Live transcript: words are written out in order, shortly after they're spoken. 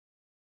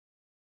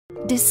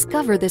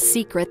Discover the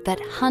secret that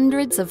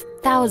hundreds of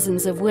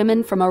thousands of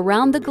women from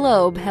around the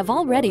globe have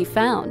already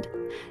found.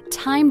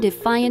 Time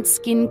Defiance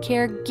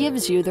skincare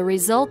gives you the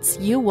results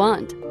you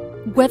want.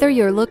 Whether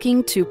you're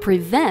looking to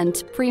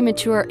prevent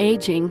premature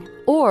aging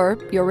or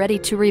you're ready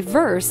to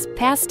reverse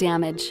past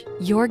damage,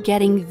 you're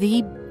getting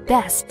the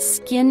best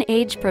skin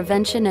age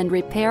prevention and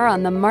repair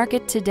on the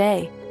market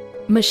today.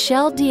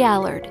 Michelle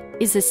D'Allard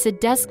is a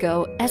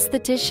Sedesco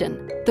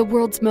esthetician, the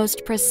world's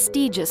most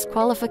prestigious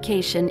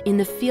qualification in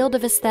the field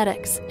of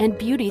aesthetics and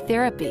beauty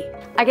therapy.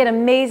 I get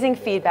amazing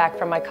feedback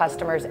from my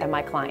customers and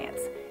my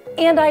clients.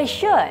 And I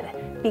should,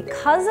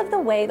 because of the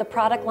way the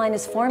product line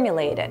is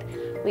formulated.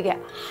 We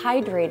get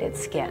hydrated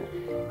skin,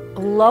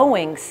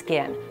 glowing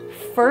skin,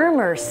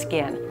 firmer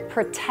skin,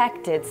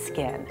 protected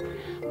skin.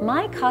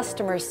 My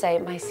customers say,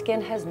 my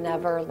skin has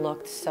never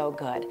looked so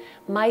good.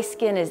 My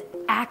skin is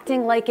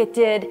acting like it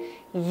did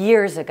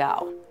years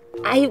ago.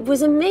 I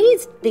was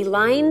amazed. The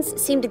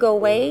lines seemed to go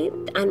away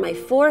on my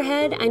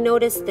forehead. I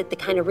noticed that the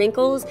kind of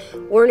wrinkles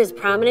weren't as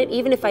prominent,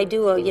 even if I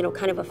do a,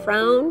 kind of a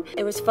frown.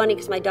 It was funny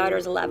because my daughter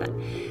is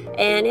 11.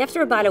 And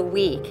after about a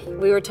week,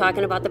 we were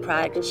talking about the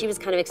product and she was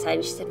kind of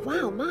excited. She said,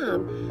 wow,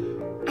 Mom,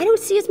 I don't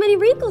see as many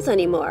wrinkles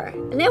anymore.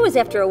 And that was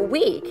after a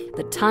week.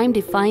 The Time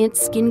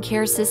Defiance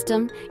skincare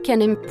system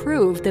can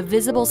improve the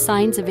visible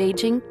signs of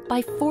aging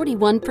by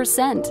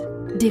 41%.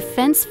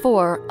 Defense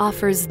 4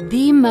 offers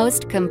the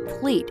most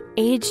complete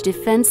age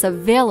defense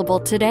available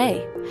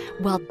today,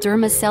 while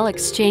Dermacell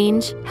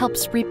Exchange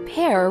helps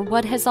repair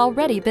what has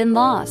already been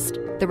lost.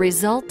 The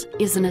result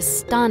is an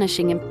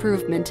astonishing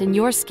improvement in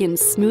your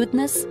skin's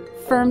smoothness,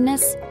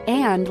 firmness,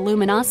 and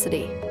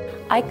luminosity.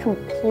 I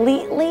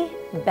completely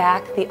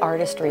back the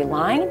Artistry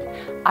line.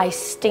 I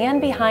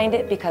stand behind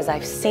it because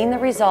I've seen the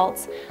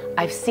results,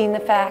 I've seen the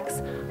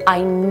facts,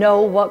 I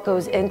know what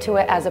goes into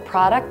it as a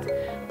product,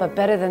 but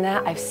better than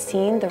that, I've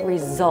seen the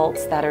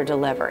results that are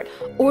delivered.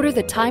 Order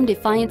the Time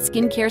Defiance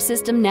skincare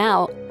system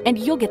now, and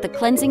you'll get the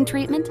cleansing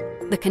treatment,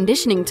 the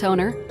conditioning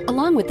toner,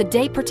 along with the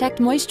Day Protect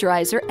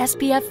Moisturizer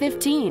SPF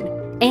 15,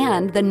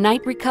 and the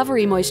Night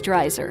Recovery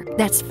Moisturizer.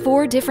 That's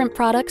 4 different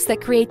products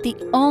that create the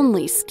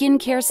only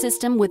skincare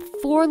system with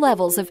 4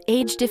 levels of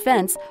age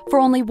defense for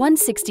only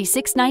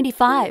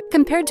 $166.95.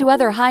 Compared to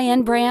other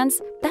high-end brands,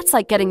 that's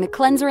like getting the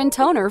cleanser and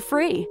toner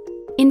free.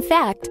 In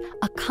fact,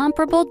 a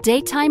comparable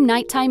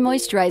daytime-nighttime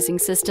moisturizing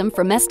system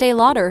from Estee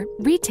Lauder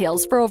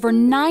retails for over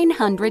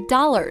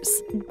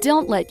 $900.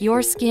 Don't let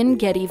your skin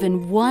get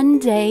even one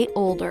day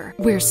older.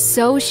 We're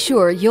so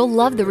sure you'll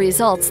love the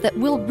results that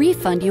we'll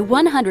refund you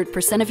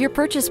 100% of your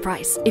purchase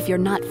price if you're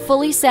not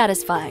fully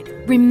satisfied.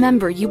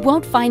 Remember, you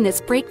won't find this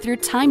breakthrough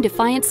Time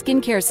Defiant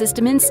skincare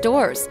system in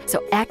stores,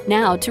 so act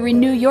now to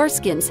renew your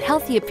skin's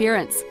healthy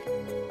appearance.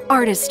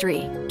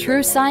 Artistry.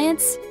 True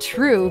science,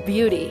 true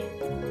beauty.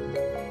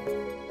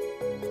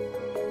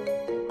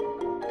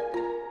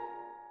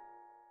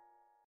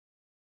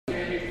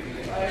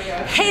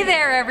 Hey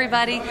there,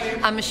 everybody.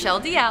 I'm Michelle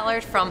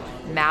D'Allard from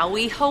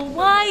Maui,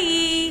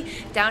 Hawaii,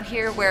 down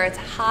here where it's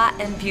hot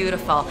and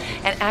beautiful,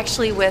 and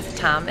actually with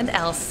Tom and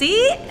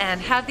Elsie,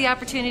 and have the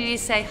opportunity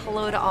to say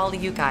hello to all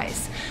of you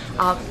guys.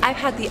 I've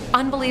had the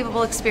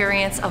unbelievable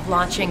experience of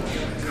launching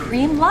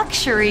Cream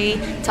Luxury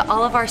to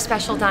all of our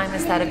special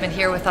diamonds that have been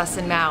here with us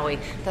in Maui,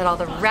 that all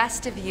the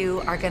rest of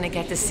you are going to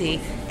get to see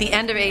the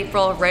end of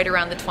April, right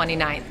around the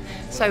 29th.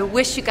 So I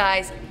wish you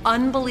guys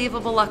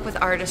unbelievable luck with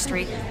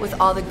Artistry, with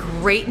all the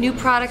great new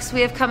products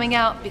we have coming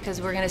out,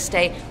 because we're going to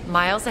stay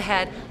miles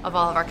ahead of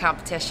all of our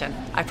competition.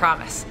 I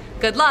promise.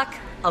 Good luck.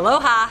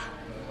 Aloha.